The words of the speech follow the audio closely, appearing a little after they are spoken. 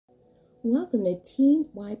Welcome to Teen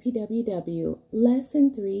ypww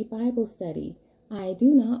Lesson 3 Bible Study. I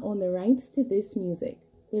do not own the rights to this music.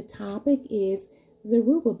 The topic is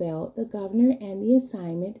Zerubbabel, the Governor and the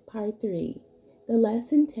Assignment, Part 3. The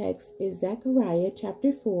lesson text is Zechariah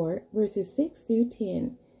chapter 4, verses 6 through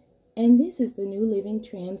 10. And this is the New Living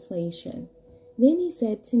Translation. Then he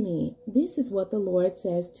said to me, "This is what the Lord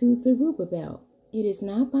says to Zerubbabel. It is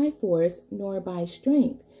not by force nor by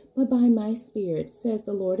strength, but by my Spirit, says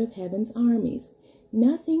the Lord of heaven's armies.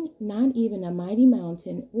 Nothing, not even a mighty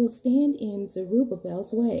mountain, will stand in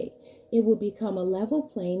Zerubbabel's way. It will become a level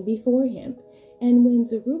plain before him. And when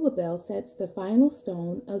Zerubbabel sets the final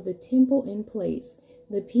stone of the temple in place,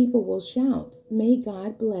 the people will shout, 'May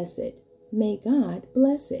God bless it! May God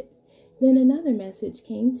bless it!'" Then another message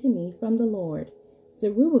came to me from the Lord.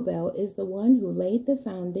 "Zerubbabel is the one who laid the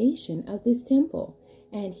foundation of this temple,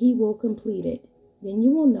 and he will complete it. Then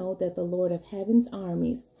you will know that the Lord of heaven's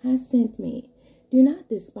armies has sent me. Do not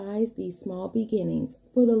despise these small beginnings,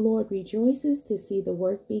 for the Lord rejoices to see the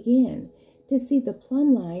work begin, to see the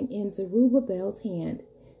plumb line in Zerubbabel's hand.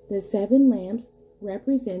 The 7 lamps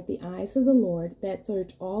represent the eyes of the Lord that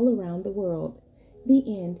search all around the world." The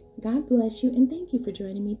end. God bless you, and thank you for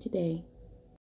joining me today.